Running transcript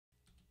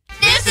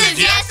is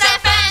Yes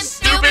FM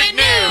Stupid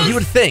News. You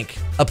would think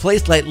a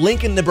place like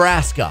Lincoln,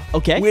 Nebraska,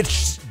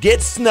 which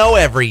gets snow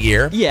every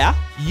year,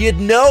 you'd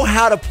know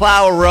how to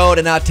plow a road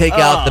and not take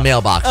out the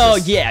mailboxes. Oh,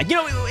 yeah. You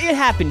know, it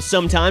happens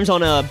sometimes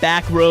on a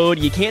back road.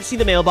 You can't see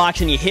the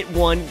mailbox and you hit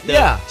one.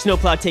 The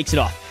snowplow takes it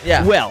off.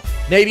 Yeah. Well,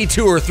 maybe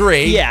 2 or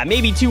 3. Yeah,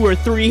 maybe 2 or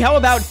 3. How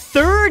about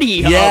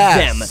 30 of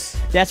them?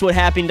 That's what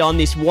happened on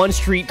this one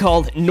street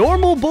called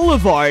Normal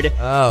Boulevard.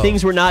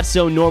 Things were not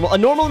so normal. A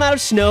normal amount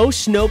of snow.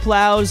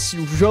 Snowplows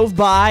drove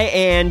by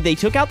and they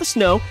took out the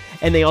snow.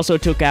 And they also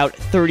took out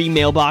 30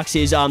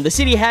 mailboxes. The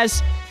city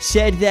has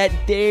said that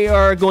they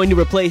are going to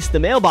replace the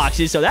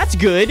mailboxes, so that's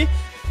good.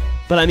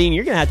 But, I mean,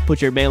 you're going to have to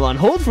put your mail on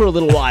hold for a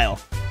little while.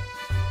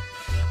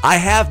 I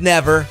have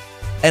never,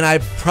 and I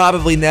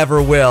probably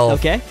never will,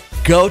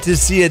 go to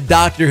see a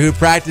doctor who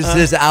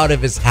practices out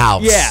of his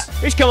house. Yeah,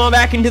 just come on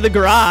back into the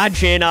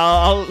garage, and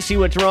I'll see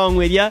what's wrong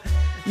with you.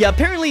 Yeah,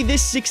 apparently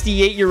this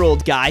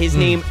 68-year-old guy, his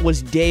name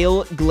was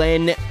Dale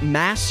Glenn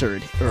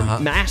Massard.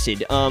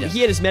 He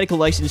had his medical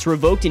license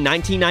revoked in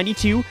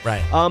 1992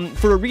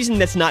 for a reason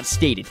that's not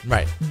stated.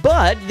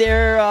 But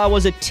there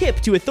was a tip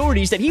to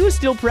authorities that he was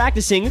still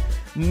practicing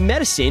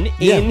medicine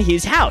in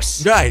his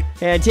house.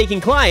 And taking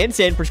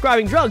clients and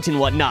prescribing drugs and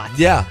whatnot.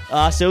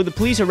 So the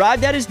police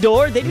arrived at his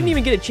door. They didn't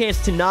even get a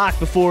chance to knock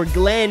before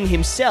Glenn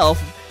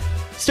himself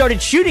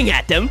started shooting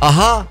at them.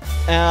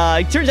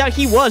 It turns out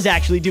he was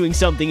actually doing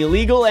something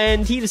illegal,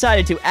 and he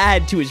decided to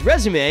add to his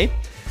resume.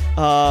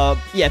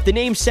 If the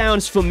name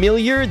sounds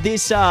familiar,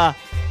 this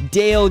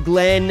Dale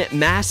Glenn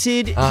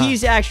Massad,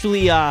 he's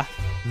actually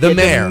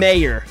the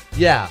mayor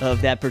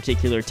of that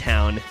particular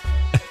town.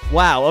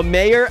 Wow, a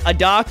mayor, a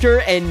doctor,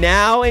 and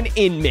now an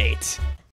inmate.